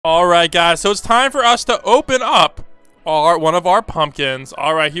All right, guys, so it's time for us to open up one of our pumpkins.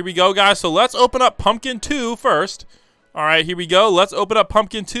 All right, here we go, guys. So let's open up pumpkin 2 first. All right, here we go. Let's open up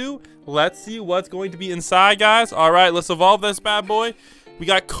pumpkin 2. Let's see what's going to be inside, guys. All right, let's evolve this bad boy. We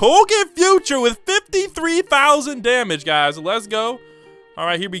got Kogan Future with 53,000 damage, guys. Let's go. All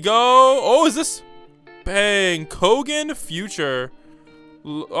right, here we go. Oh, is this? Bang, Kogan Future.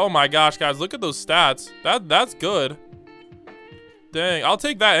 Oh my gosh, guys, look at those stats. That's good. Dang, I'll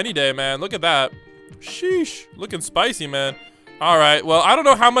take that any day, man. Look at that. Sheesh, looking spicy, man. All right, well, I don't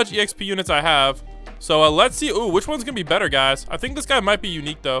know how much EXP units I have. So let's see. Ooh, which one's gonna be better, guys? I think this guy might be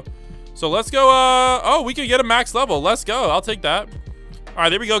unique, though. So let's go. Oh, we can get a max level. Let's go. I'll take that. All right,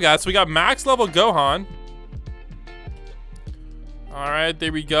 there we go, guys. So we got max level Gohan. All right,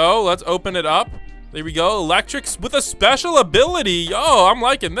 there we go. Let's open it up. There we go. Electrics with a special ability. Yo, I'm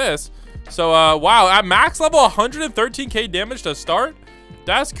liking this. So, wow, at max level, 113k damage to start?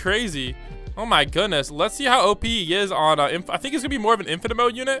 That's crazy. Oh my goodness. Let's see how OP he is on, I think it's gonna be more of an infinite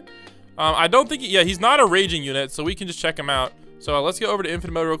mode unit. I don't think, yeah, he's not a raging unit, so we can just check him out. So, let's go over to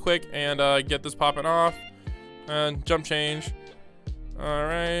infinite mode real quick and get this popping off. And jump change. All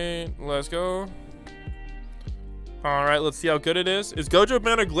right, let's go. All right, let's see how good it is. Is Gojo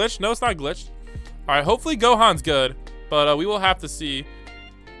Banner glitched? No, it's not glitched. All right, hopefully Gohan's good, but we will have to see.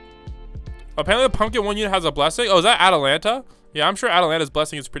 Apparently the pumpkin 1 unit has a blessing. Oh, is that Atalanta? Yeah, I'm sure Atalanta's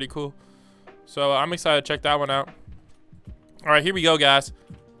blessing is pretty cool. So I'm excited to check that one out. All right, here we go, guys.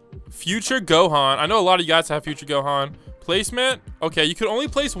 Future Gohan. I know a lot of you guys have Future Gohan. Placement. Okay, you can only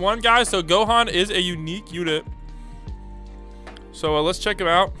place 1 guy, so Gohan is a unique unit. So let's check him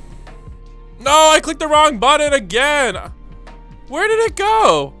out. No, I clicked the wrong button again. Where did it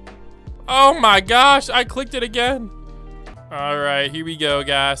go? Oh my gosh, I clicked it again. All right, here we go,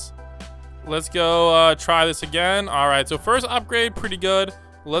 guys. Let's go try this again. All right, so first upgrade, pretty good.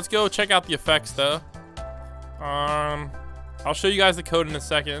 Let's go check out the effects, though. I'll show you guys the code in a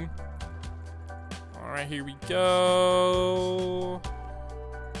second. All right, here we go.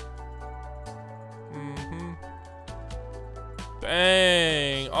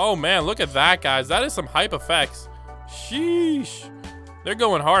 Dang. Oh, man, look at that, guys. That is some hype effects. Sheesh. They're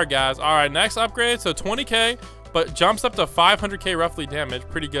going hard, guys. All right, next upgrade. So 20k, but jumps up to 500k roughly damage.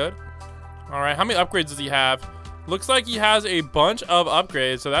 Pretty good. All right, how many upgrades does he have? Looks like he has a bunch of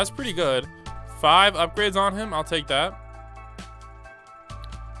upgrades, so that's pretty good. 5 upgrades on him. I'll take that.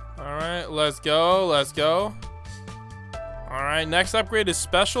 All right, let's go. Let's go. All right, next upgrade is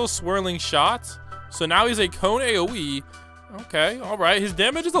Special Swirling Shots. So now he's a Cone AoE. Okay, all right. His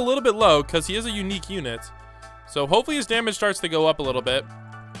damage is a little bit low because he is a unique unit. So hopefully his damage starts to go up a little bit.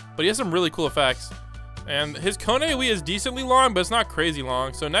 But he has some really cool effects. And his Cone AoE is decently long, but it's not crazy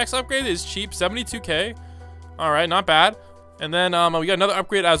long. So next upgrade is cheap, 72k. All right, not bad. And then we got another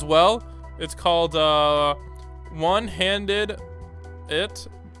upgrade as well. It's called One-Handed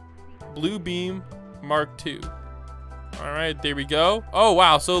Blue Beam Mark II. All right, there we go. Oh,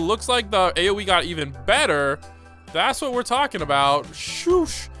 wow. So it looks like the AoE got even better. That's what we're talking about.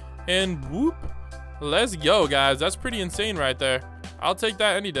 Shoosh. And whoop. Let's go, guys. That's pretty insane right there. I'll take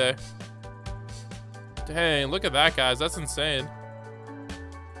that any day. Dang, look at that, guys. That's insane.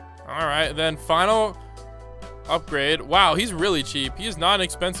 All right, then final upgrade. Wow, he's really cheap. He is not an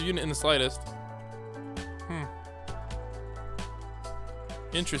expensive unit in the slightest.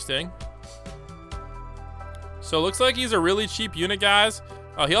 Interesting. So it looks like he's a really cheap unit, guys.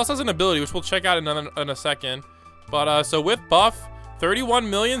 He also has an ability, which we'll check out in a second. But so with buff, 31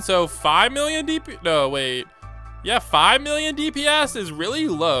 million, so 5 million DP. No, wait. Yeah, 5 million DPS is really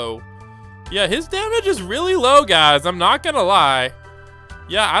low. Yeah, his damage is really low, guys. I'm not gonna lie.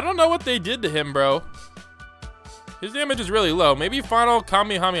 Yeah, I don't know what they did to him, bro. His damage is really low. Maybe final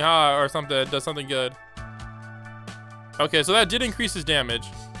Kamehameha or something does something good. Okay, so that did increase his damage.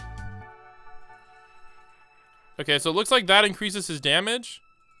 Okay, so it looks like that increases his damage.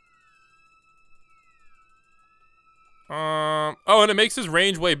 Oh, and it makes his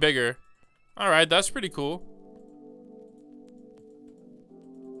range way bigger. All right, that's pretty cool.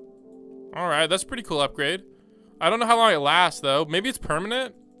 All right, that's a pretty cool upgrade. I don't know how long it lasts, though. Maybe it's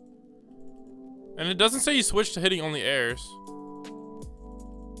permanent? And it doesn't say you switch to hitting only airs.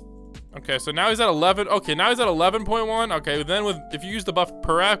 Okay, so now he's at 11. Okay, now he's at 11.1. Okay, then if you use the buff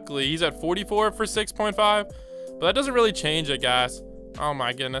correctly, he's at 44 for 6.5. But that doesn't really change it, guys. Oh,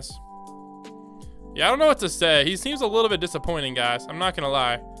 my goodness. Yeah, I don't know what to say. He seems a little bit disappointing, guys. I'm not going to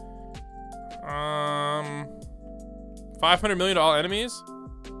lie. 500 million to all enemies?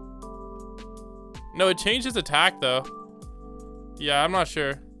 No, it changed his attack, though. Yeah, I'm not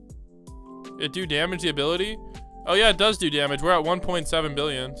sure. It do damage the ability? Oh yeah, it does do damage. We're at 1.7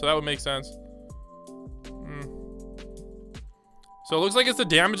 billion, so that would make sense. So it looks like it's a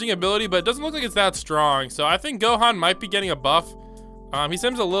damaging ability, but it doesn't look like it's that strong. So I think Gohan might be getting a buff. He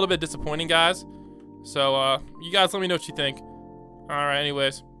seems a little bit disappointing, guys. So you guys let me know what you think. All right,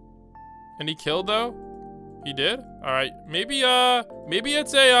 anyways. And he killed though? He did? All right, maybe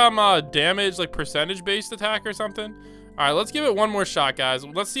it's a damage like percentage based attack or something. All right, let's give it one more shot, guys.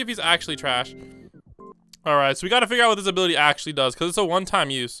 Let's see if he's actually trash. All right, so we got to figure out what this ability actually does because it's a one-time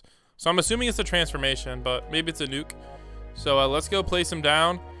use. So I'm assuming it's a transformation, but maybe it's a nuke. So let's go place him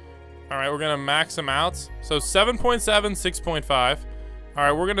down. All right, we're gonna max him out. So 7.7, 6.5. All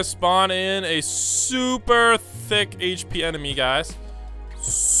right, we're gonna spawn in a super thick HP enemy, guys.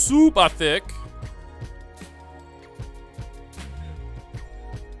 Super thick.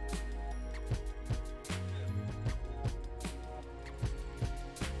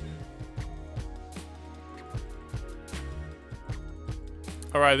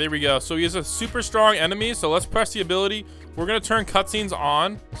 All right, there we go. So he is a super strong enemy. So let's press the ability. We're going to turn cutscenes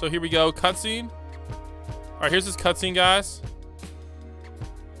on. So here we go. Cutscene. All right, here's this cutscene, guys.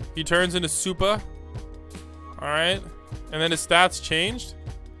 He turns into super. All right. And then his stats changed.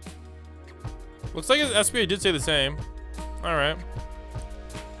 Looks like his SBA did say the same. All right.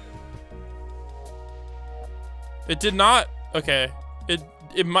 It did not. Okay.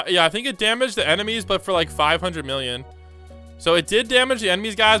 Yeah, I think it damaged the enemies, but for like 500 million. So it did damage the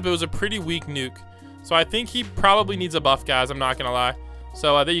enemies, guys, but it was a pretty weak nuke. So I think he probably needs a buff, guys. I'm not going to lie.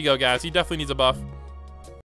 So there you go, guys. He definitely needs a buff.